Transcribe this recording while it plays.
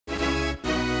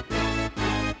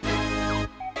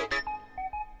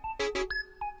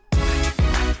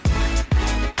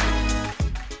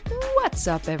What's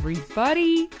up,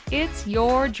 everybody? It's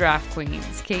your Draft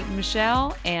Queens, Kate and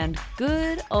Michelle, and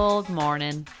good old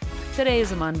morning. Today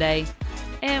is a Monday,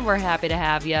 and we're happy to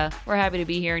have you. We're happy to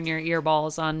be here in your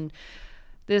earballs on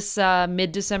this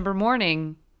mid-December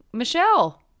morning.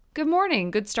 Michelle, good morning.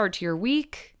 Good start to your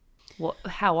week. Well,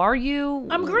 how are you?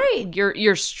 I'm great.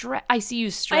 I see you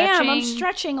stretching. I'm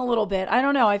stretching a little bit. I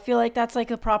don't know. I feel like that's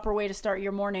like a proper way to start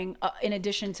your morning, in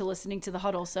addition to listening to the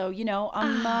huddle. So,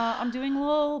 I'm doing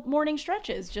little morning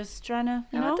stretches, just trying to,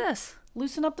 How about this?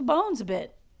 loosen up the bones a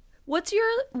bit. What's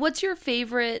your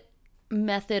favorite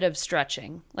method of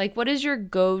stretching? Like, what is your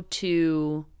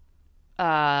go-to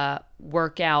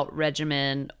workout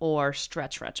regimen or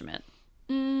stretch regimen?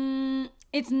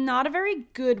 It's not a very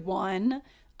good one.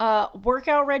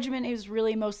 Workout regimen is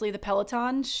really mostly the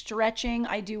Peloton. Stretching,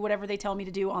 I do whatever they tell me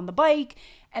to do on the bike.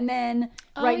 And then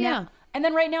right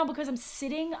now, because I'm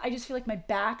sitting, I just feel like my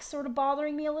back's sort of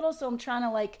bothering me a little. So I'm trying to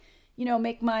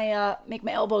make my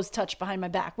elbows touch behind my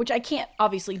back, which I can't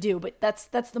obviously do, but that's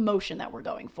the motion that we're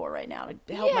going for right now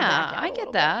to help my back out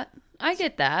I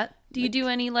get that. Do you do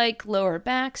any lower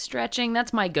back stretching?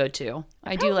 That's my go-to.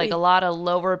 I do a lot of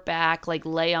lower back,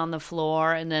 lay on the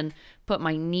floor and then put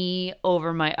my knee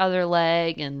over my other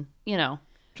leg and,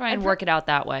 try and work it out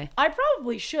that way. I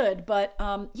probably should, but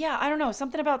I don't know.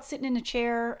 Something about sitting in a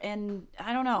chair and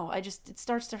I don't know. It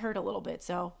starts to hurt a little bit.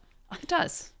 So it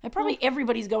does.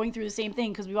 Everybody's going through the same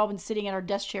thing because we've all been sitting in our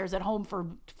desk chairs at home for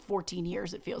 14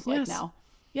 years, it feels like now.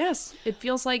 Yes. It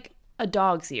feels like a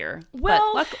dog's ear.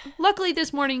 Well, but luckily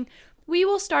this morning we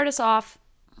will start us off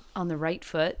on the right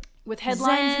foot with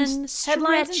headlines and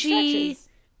stretches.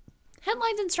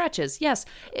 Headlines and stretches, yes.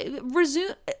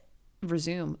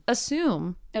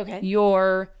 Assume okay.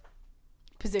 your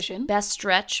position. Best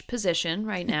stretch position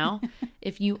right now.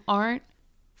 If you aren't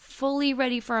fully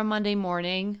ready for a Monday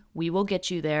morning, we will get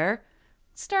you there.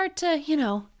 Start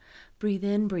to, breathe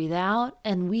in, breathe out,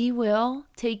 and we will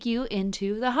take you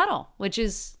into the huddle, which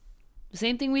is the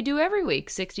same thing we do every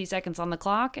week. 60 seconds on the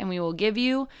clock, and we will give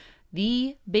you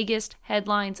the biggest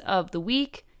headlines of the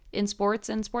week in sports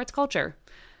and sports culture.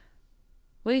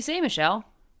 What do you say, Michelle?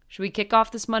 Should we kick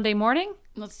off this Monday morning?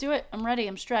 Let's do it. I'm ready.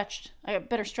 I'm stretched. I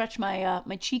better stretch my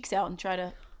my cheeks out and try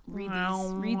to read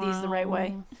these the right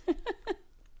way.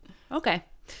 Okay.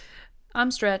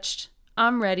 I'm stretched.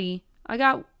 I'm ready. I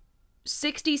got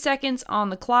 60 seconds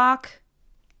on the clock,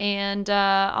 and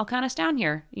I'll count us down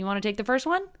here. You want to take the first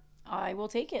one? I will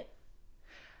take it.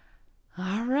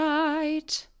 All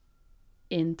right.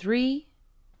 In 3,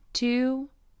 2,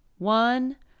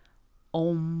 1...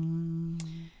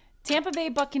 Tampa Bay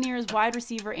Buccaneers wide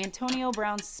receiver Antonio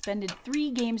Brown suspended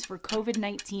 3 games for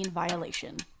COVID-19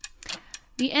 violation.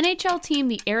 The NHL team,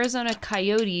 the Arizona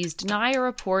Coyotes, deny a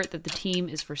report that the team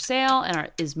is for sale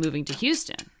and is moving to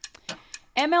Houston.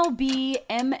 MLBPA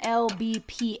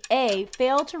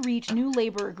failed to reach new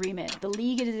labor agreement. The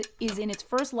league is in its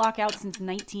first lockout since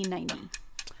 1990.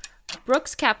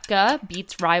 Brooks Koepka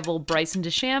beats rival Bryson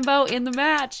DeChambeau in the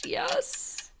match.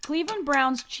 Yes. Cleveland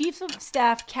Browns Chief of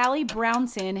Staff Callie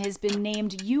Brownson has been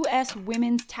named U.S.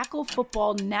 Women's Tackle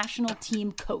Football National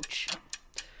Team Coach.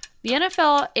 The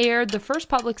NFL aired the first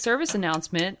public service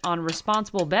announcement on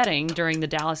responsible betting during the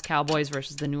Dallas Cowboys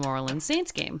versus the New Orleans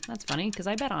Saints game. That's funny because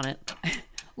I bet on it.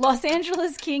 Los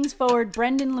Angeles Kings forward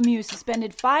Brendan Lemieux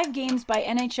suspended 5 games by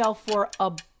NHL for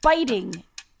a biting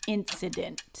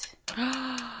incident.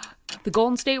 The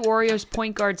Golden State Warriors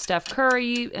point guard Steph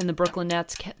Curry and the Brooklyn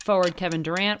Nets forward Kevin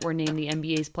Durant were named the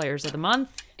NBA's Players of the Month.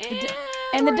 And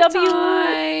the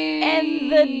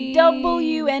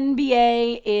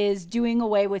WNBA is doing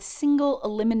away with single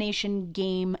elimination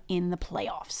game in the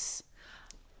playoffs.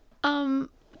 Can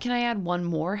I add one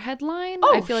more headline?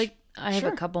 Oh, I feel like I have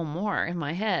a couple more in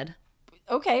my head.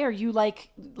 Okay, are you like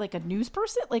a news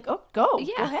person? Go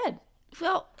ahead.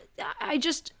 Well,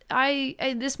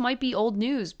 this might be old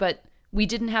news, but we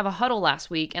didn't have a huddle last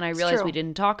week, and I realized we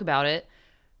didn't talk about it.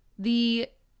 The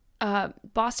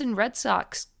Boston Red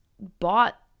Sox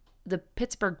bought the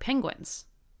Pittsburgh Penguins.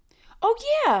 Oh,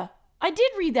 yeah. I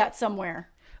did read that somewhere.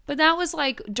 But that was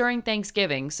during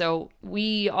Thanksgiving, so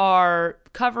we are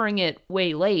covering it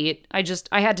way late. I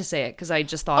had to say it because I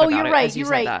just thought about it as you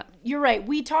said that. You're right.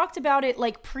 We talked about it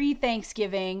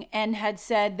pre-Thanksgiving and had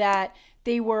said that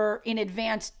they were in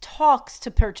advanced talks to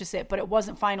purchase it, but it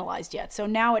wasn't finalized yet. So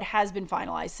now it has been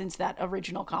finalized since that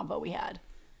original convo we had.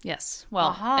 Yes.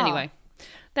 Well, Anyway,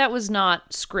 that was not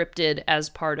scripted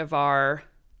as part of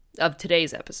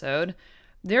today's episode.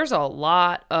 There's a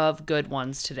lot of good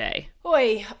ones today.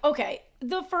 Oy, okay.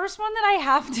 The first one that I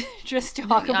have to just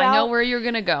talk about. I know where you're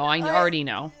going to go. I already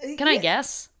know. Can I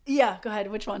guess? Yeah, go ahead.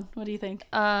 Which one? What do you think?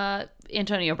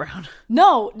 Antonio Brown.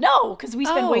 No, because we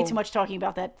spend way too much talking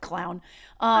about that clown.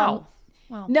 Well,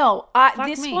 no,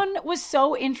 this me. one was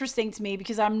so interesting to me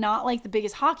because I'm not like the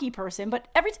biggest hockey person, but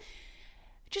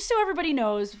just so everybody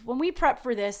knows, when we prep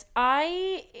for this,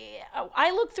 I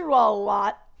look through a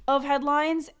lot of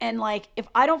headlines, and like if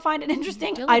I don't find it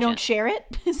interesting, I don't share it.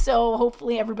 So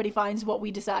hopefully everybody finds what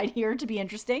we decide here to be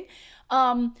interesting.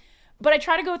 But I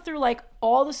try to go through like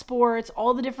all the sports,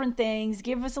 all the different things,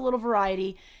 give us a little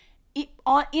variety,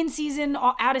 in season,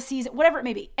 out of season, whatever it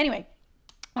may be. Anyway,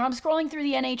 when I'm scrolling through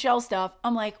the NHL stuff,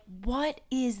 I'm like, what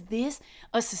is this?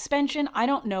 A suspension? I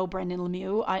don't know Brendan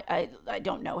Lemieux. I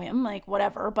don't know him, like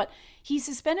whatever. But he's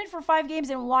suspended for 5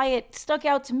 games, and why it stuck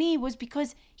out to me was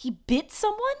because he bit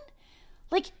someone.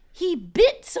 Like, he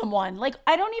bit someone. Like,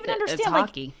 I don't even understand. It's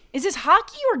hockey. Like, is this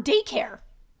hockey or daycare?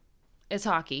 It's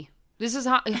hockey. This is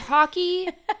hockey.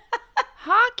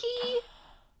 Hockey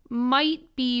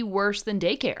might be worse than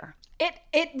daycare.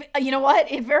 It you know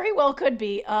what? It very well could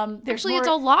be. Actually, it's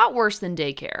a lot worse than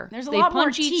daycare. There's a lot more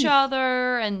teeth. They punch each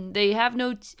other, and they have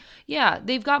no.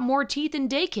 They've got more teeth in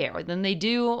daycare than they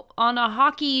do on a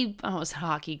hockey. Oh, it's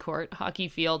hockey court, hockey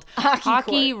field,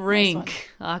 hockey rink, nice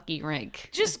hockey rink.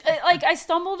 Just like I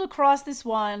stumbled across this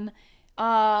one.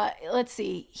 Let's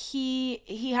see.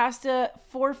 He has to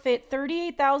forfeit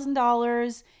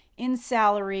 $38,000 in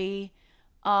salary.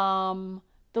 The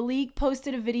league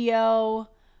posted a video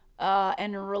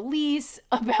and a release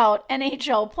about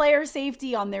NHL player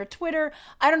safety on their Twitter.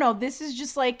 I don't know. This is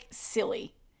just like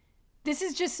silly. This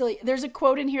is just silly. There's a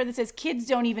quote in here that says, "Kids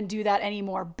don't even do that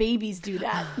anymore. Babies do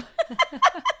that."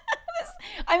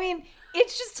 I mean,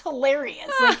 it's just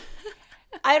hilarious. Like,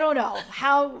 I don't know.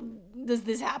 How does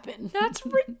this happen? That's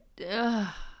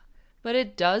but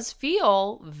it does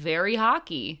feel very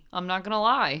hockey. I'm not going to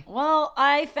lie. Well,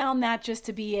 I found that just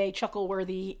to be a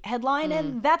chuckle-worthy headline,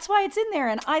 and that's why it's in there.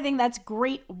 And I think that's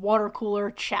great water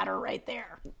cooler chatter right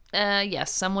there.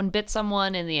 Yes, someone bit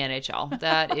someone in the NHL.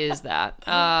 That is that.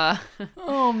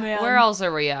 Oh, man. Where else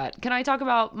are we at? Can I talk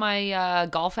about my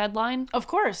golf headline? Of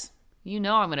course. You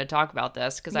know I'm going to talk about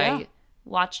this because I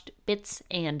watched bits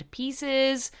and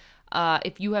pieces.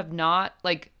 If you have not,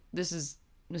 like, this is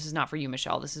not for you,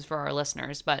 Michelle. This is for our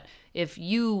listeners. But if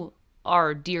you,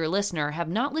 our dear listener, have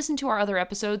not listened to our other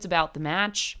episodes about the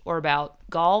match or about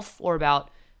golf or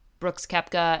about Brooks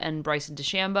Koepka and Bryson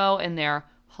DeChambeau and their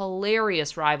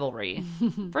hilarious rivalry,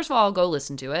 first of all, go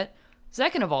listen to it.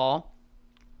 Second of all,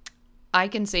 I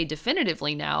can say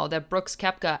definitively now that Brooks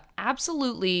Koepka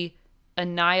absolutely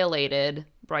annihilated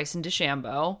Bryson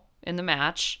DeChambeau in the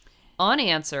match,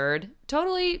 unanswered,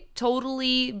 totally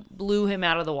blew him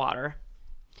out of the water.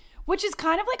 Which is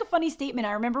kind of like a funny statement.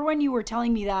 I remember when you were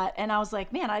telling me that, and I was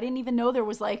like, man, I didn't even know there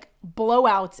was like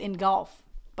blowouts in golf.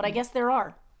 But I guess there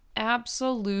are.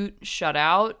 Absolute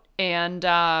shutout. And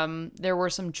there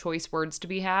were some choice words to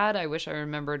be had. I wish I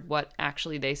remembered what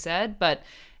actually they said, but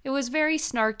it was very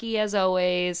snarky as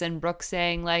always. And Brooks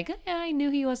saying like, I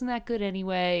knew he wasn't that good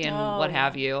anyway, and what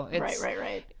have you. It's,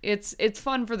 right. It's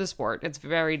fun for the sport. It's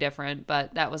very different,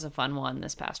 but that was a fun one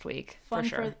this past week for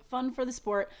sure. Fun for the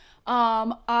sport.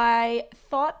 I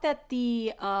thought that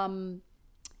the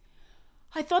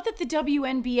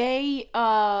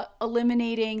WNBA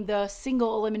eliminating the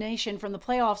single elimination from the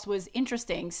playoffs was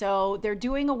interesting. So they're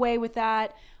doing away with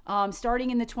that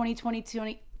starting in the 2022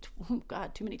 the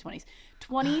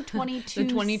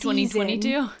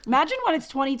 2022. Imagine when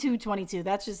it's 22-22.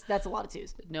 That's a lot of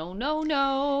twos.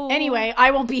 No. Anyway,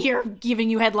 I won't be here giving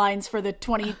you headlines for the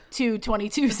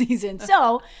 22-22 season.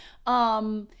 So,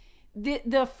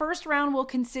 the first round will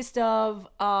consist of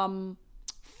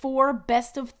 4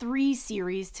 best-of-3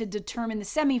 series to determine the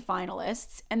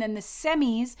semifinalists, and then the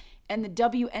semis and the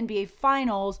WNBA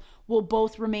finals will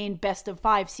both remain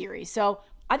best-of-5 series. So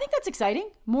I think that's exciting.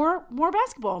 More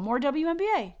basketball, more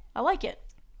WNBA. I like it.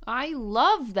 I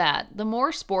love that. The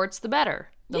more sports, the better.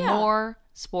 The more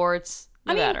sports,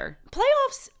 the better.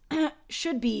 Playoffs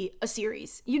should be a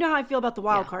series. You know how I feel about the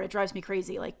wild card. It drives me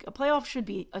crazy. Like, a playoff should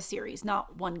be a series,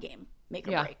 not one game. Make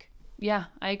or break. Yeah,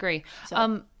 I agree.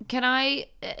 So, can I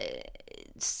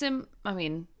I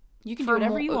mean, you can do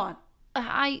whatever you want.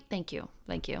 Thank you.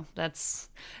 That's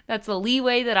the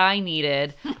leeway that I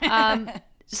needed.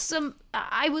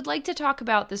 I would like to talk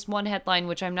about this one headline,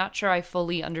 which I'm not sure I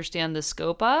fully understand the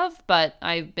scope of, but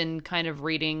I've been kind of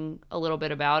reading a little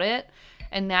bit about it.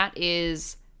 And that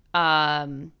is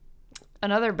another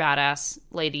badass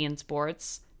lady in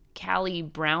sports, Callie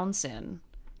Brownson,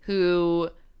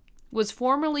 who was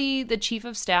formerly the chief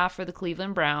of staff for the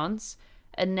Cleveland Browns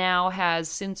and now has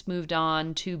since moved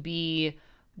on to be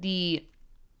the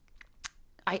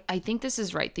I think this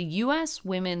is right. The U.S.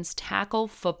 women's tackle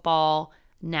football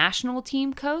national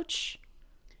team coach.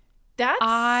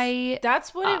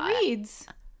 That's what it reads.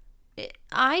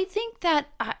 I think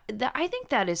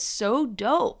that is so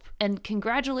dope, and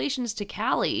congratulations to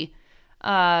Callie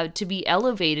to be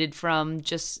elevated from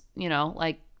just,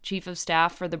 like chief of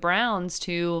staff for the Browns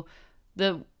to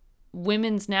the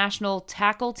women's national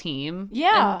tackle team.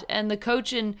 Yeah, and the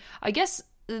coach. And I guess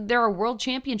there are world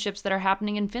championships that are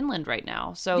happening in Finland right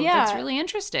now, so that's really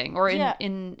interesting. Or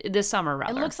in this summer,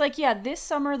 rather. It looks like this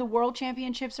summer the world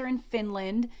championships are in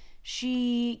Finland.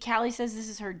 Callie says this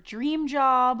is her dream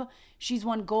job. She's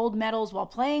won gold medals while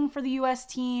playing for the U.S.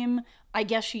 team. I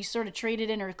guess she sort of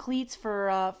traded in her cleats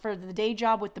for the day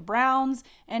job with the Browns,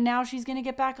 and now she's going to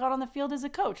get back out on the field as a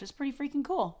coach. It's pretty freaking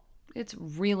cool. It's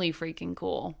really freaking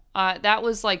cool. That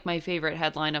was like my favorite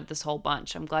headline of this whole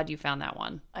bunch. I'm glad you found that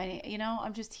one.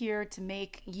 I'm just here to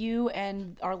make you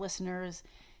and our listeners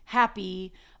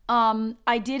happy.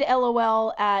 I did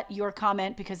LOL at your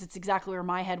comment because it's exactly where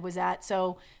my head was at.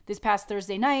 So this past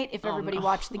Thursday night, if everybody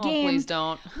watched the game, please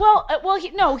don't. Well,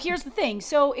 no. Here's the thing.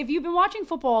 So if you've been watching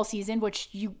football all season, which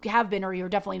you have been, or you're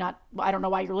definitely not, I don't know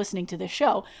why you're listening to this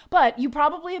show, but you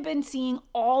probably have been seeing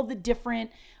all the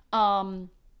different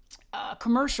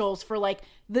commercials for like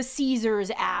the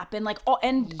Caesars app and like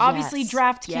obviously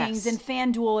DraftKings and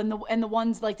FanDuel and the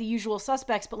ones like the usual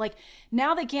suspects. But like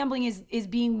now that gambling is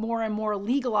being more and more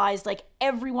legalized, like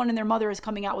everyone and their mother is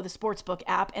coming out with a sportsbook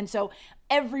app, and so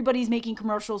everybody's making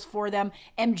commercials for them.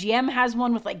 MGM has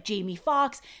one with like Jamie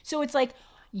Foxx, so it's like.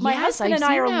 My husband and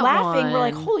I are laughing. One. We're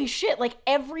like, holy shit. Like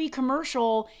every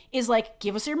commercial is like,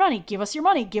 give us your money, give us your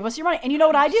money, give us your money. And you know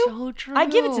what I do? So true. I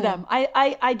give it to them.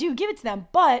 I do give it to them.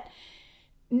 But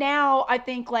now I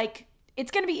think like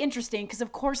it's going to be interesting because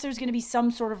of course there's going to be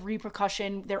some sort of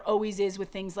repercussion. There always is with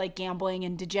things like gambling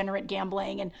and degenerate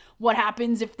gambling and what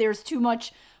happens if there's too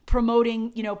much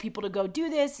promoting, people to go do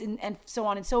this and so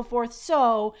on and so forth.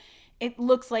 So it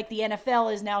looks like the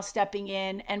NFL is now stepping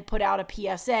in and put out a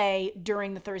PSA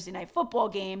during the Thursday night football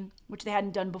game, which they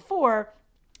hadn't done before,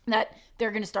 that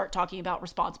they're going to start talking about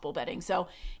responsible betting. So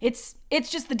it's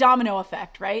just the domino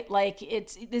effect, right? Like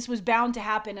this was bound to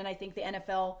happen. And I think the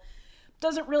NFL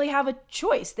doesn't really have a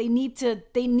choice. They need,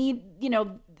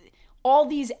 all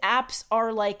these apps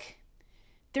are like,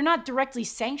 they're not directly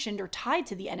sanctioned or tied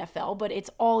to the NFL, but it's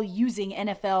all using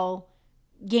NFL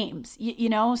games,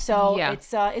 so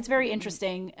it's very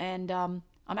interesting, and I'm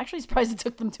actually surprised it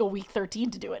took them till week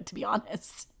 13 to do it, to be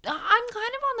honest. I'm kind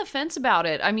of on the fence about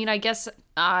it. I mean, I guess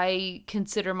I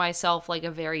consider myself like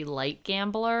a very light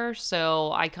gambler,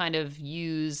 so I kind of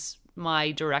use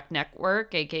my direct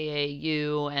network, aka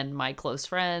you and my close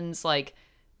friends, like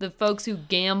the folks who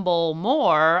gamble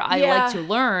more. I like to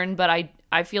learn, but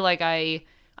I feel like I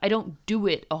don't do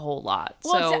it a whole lot.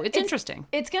 Well, so it's interesting.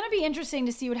 It's going to be interesting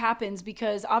to see what happens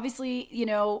because obviously,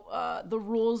 the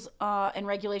rules and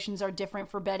regulations are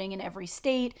different for betting in every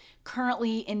state.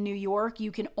 Currently in New York,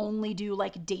 you can only do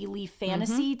like daily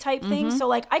fantasy type things. So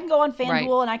like I can go on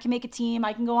FanDuel and I can make a team.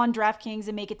 I can go on DraftKings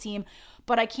and make a team,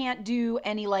 but I can't do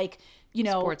any like,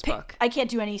 sportsbook. I can't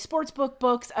do any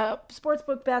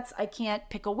sportsbook bets. I can't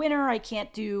pick a winner. I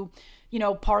can't do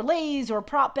parlays or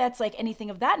prop bets, like anything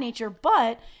of that nature.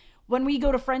 But when we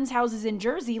go to friends' houses in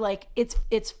Jersey, like it's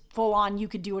full on, you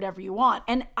could do whatever you want.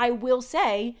 And I will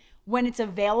say, when it's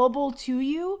available to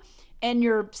you and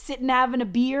you're sitting having a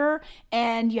beer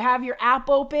and you have your app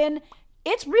open,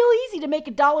 it's real easy to make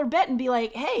 $1 bet and be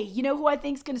like, hey, you know who I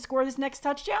think's going to score this next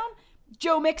touchdown?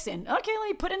 Joe Mixon. Okay, let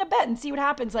me put in a bet and see what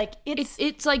happens. Like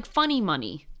it's like funny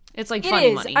money. It's like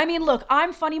funny money. I mean, look,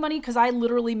 I'm funny money because I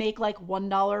literally make like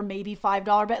 $1, maybe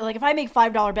 $5 bet. Like if I make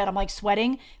 $5 bet, I'm like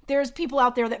sweating. There's people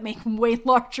out there that make way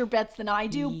larger bets than I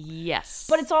do. Yes.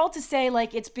 But it's all to say,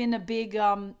 like, it's been a big,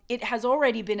 it has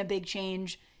already been a big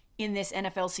change in this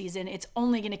NFL season. It's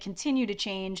only going to continue to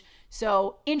change.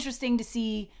 So interesting to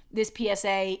see this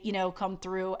PSA, come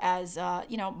through as,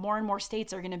 more and more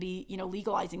states are going to be,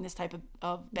 legalizing this type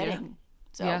of betting.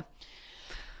 Yeah. So. Yeah.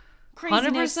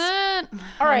 Craziness. 100%.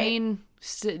 All right. I mean,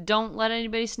 don't let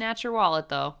anybody snatch your wallet,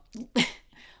 though.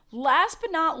 Last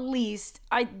but not least,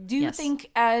 I do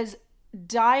think as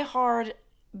diehard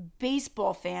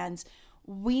baseball fans,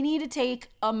 we need to take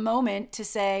a moment to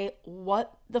say,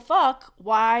 what the fuck?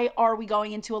 Why are we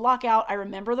going into a lockout? I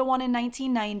remember the one in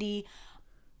 1990.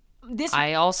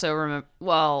 I also remember.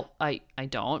 Well, I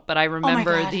don't, but I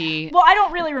remember Well, I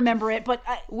don't really remember it, but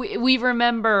we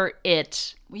remember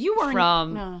it. You weren't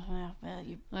from.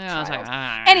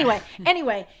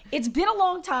 Anyway, it's been a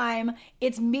long time.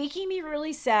 It's making me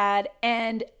really sad,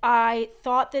 and I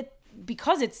thought that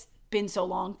because it's been so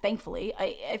long, thankfully.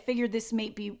 I figured this may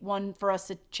be one for us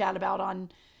to chat about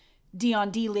on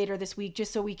D later this week,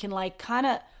 just so we can like kind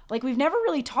of like, we've never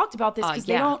really talked about this because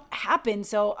they don't happen.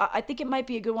 So I think it might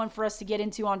be a good one for us to get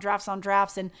into on drafts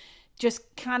and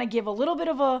just kind of give a little bit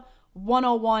of a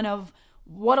 101 of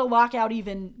what a lockout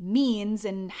even means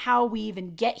and how we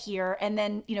even get here. And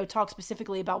then, you know, talk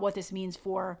specifically about what this means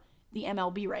for the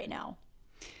MLB right now.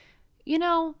 You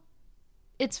know,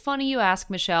 it's funny you ask,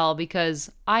 Michelle,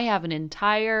 because I have an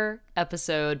entire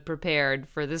episode prepared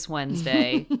for this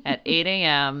Wednesday at 8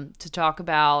 a.m. to talk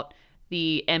about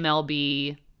the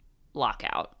MLB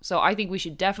lockout. So I think we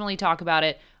should definitely talk about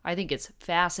it. I think it's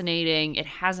fascinating. It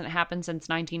hasn't happened since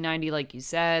 1990, like you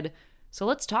said. So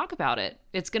let's talk about it.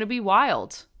 It's going to be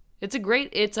wild. It's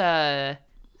a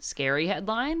scary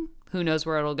headline. Who knows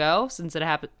where it'll go since it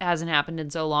hasn't happened in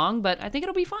so long, but I think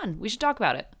it'll be fun. We should talk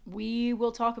about it. We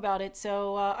will talk about it.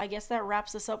 So I guess that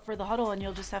wraps us up for the huddle, and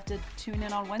you'll just have to tune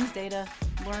in on Wednesday to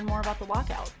learn more about the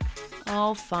lockout.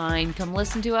 Oh, fine. Come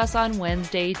listen to us on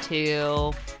Wednesday,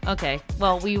 too. Okay,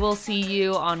 well, we will see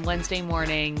you on Wednesday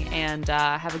morning, and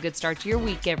have a good start to your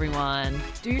week, everyone.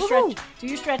 Do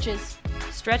your stretches.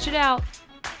 Stretch it out.